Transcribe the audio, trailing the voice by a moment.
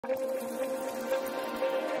Hi,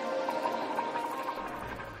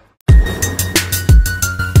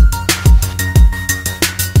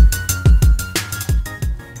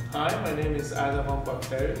 my name is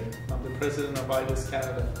Olfactometer. I'm the president of IDES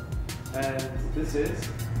Canada, and this is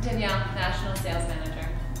Danielle, National Sales Manager.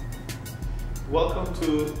 Welcome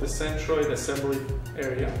to the Scentroid assembly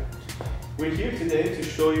area. We're here today to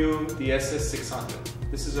show you the SS600.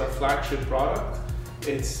 This is our flagship product.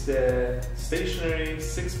 It's the stationary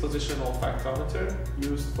 6-position olfactometer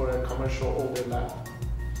used for a commercial Odour lab.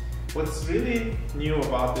 What's really new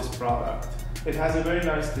about this product, it has a very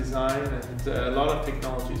nice design and a lot of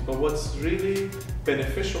technologies, but what's really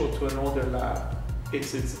beneficial to an Odour lab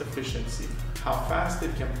is its efficiency, how fast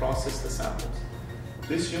it can process the samples.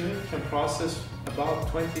 This unit can process about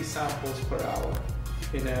 20 samples per hour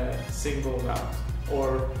in a single round,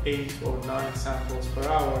 or 8 or 9 samples per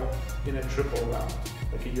hour in a triple round,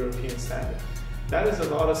 like a European standard. That is a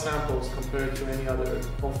lot of samples compared to any other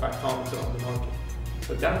olfactometer on the market.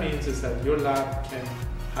 What that means is that your lab can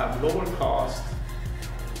have lower cost,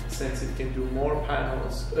 since it can do more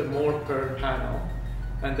panels, more per panel,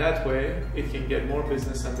 and that way it can get more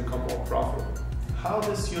business and become more profitable. How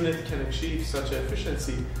this unit can achieve such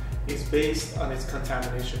efficiency is based on its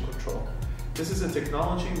contamination control. This is a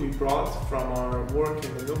technology we brought from our work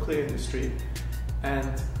in the nuclear industry,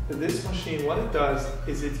 and this machine, what it does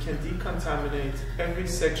is it can decontaminate every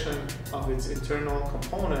section of its internal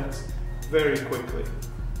components very quickly.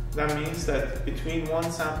 That means that between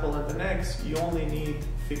one sample and the next, you only need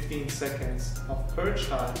 15 seconds of purge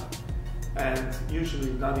time, and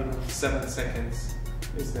usually not even 7 seconds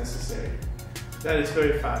is necessary. That is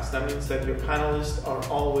very fast. That means that your panelists are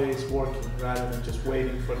always working rather than just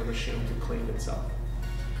waiting for the machine to clean itself.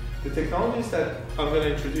 The technologies that I'm going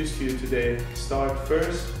to introduce to you today start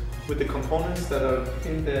first with the components that are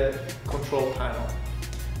in the control panel.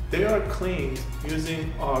 They are cleaned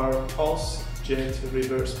using our pulse jet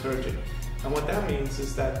reverse purging. And what that means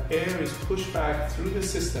is that air is pushed back through the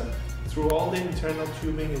system, through all the internal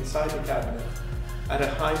tubing inside the cabinet, at a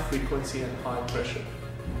high frequency and high pressure.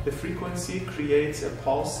 The frequency creates a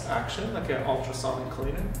pulse action, like an ultrasonic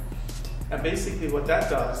cleaner. And basically what that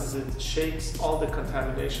does is it shakes all the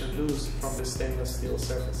contamination loose from the stainless steel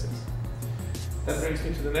surfaces. That brings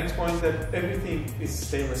me to the next point, that everything is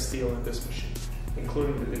stainless steel in this machine,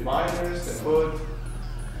 including the dividers, the hood,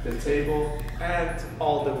 the table, and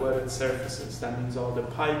all the wetted surfaces. That means all the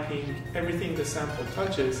piping, everything the sample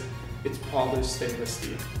touches, it's polished stainless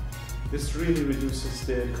steel. This really reduces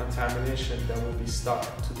the contamination that will be stuck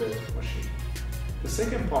to the machine. The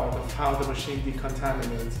second part of how the machine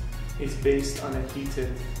decontaminates is based on a heated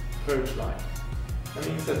purge line. That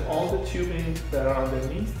means that all the tubing that are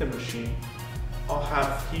underneath the machine all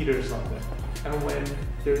have heaters on them. And when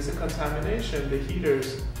there is a contamination, the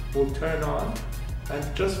heaters will turn on, and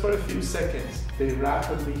just for a few seconds, they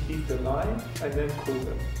rapidly heat the line and then cool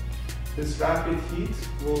them. This rapid heat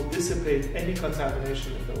will dissipate any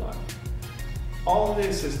contamination in the line. All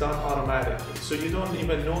this is done automatically, so you don't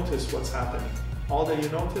even notice what's happening. All that you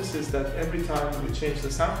notice is that every time you change the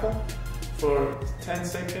sample, for 10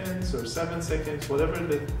 seconds or 7 seconds, whatever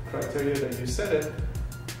the criteria that you set it,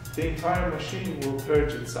 the entire machine will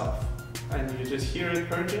purge itself. And you just hear it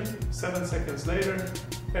purging. 7 seconds later,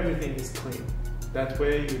 everything is clean. That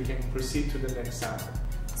way you can proceed to the next sample.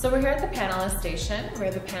 So we're here at the panelist station,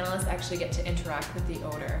 where the panelists actually get to interact with the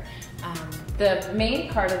Odour. The main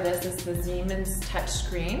part of this is the Siemens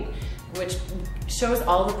touchscreen, which shows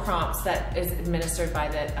all the prompts that is administered by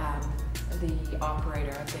the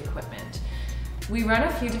operator of the equipment. We run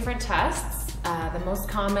a few different tests. The most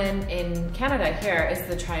common in Canada here is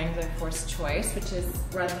the triangular force choice, which is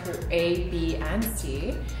run through A, B, and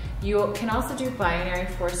C. You can also do binary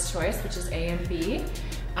force choice, which is A and B.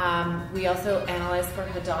 We also analyze for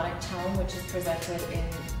hedonic tone, which is presented in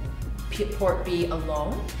port B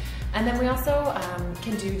alone. And then we also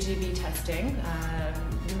can do GB testing,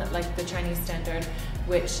 like the Chinese standard,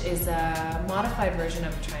 which is a modified version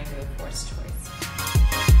of triangular force choice.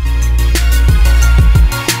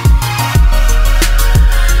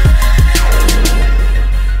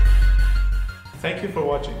 Thank you for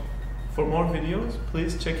watching. For more videos,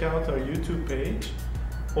 please check out our YouTube page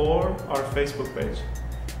or our Facebook page.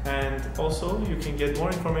 And also, you can get more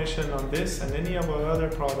information on this and any of our other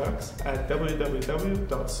products at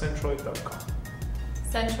www.scentroid.com.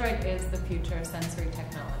 Scentroid is the future of sensory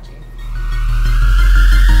technology.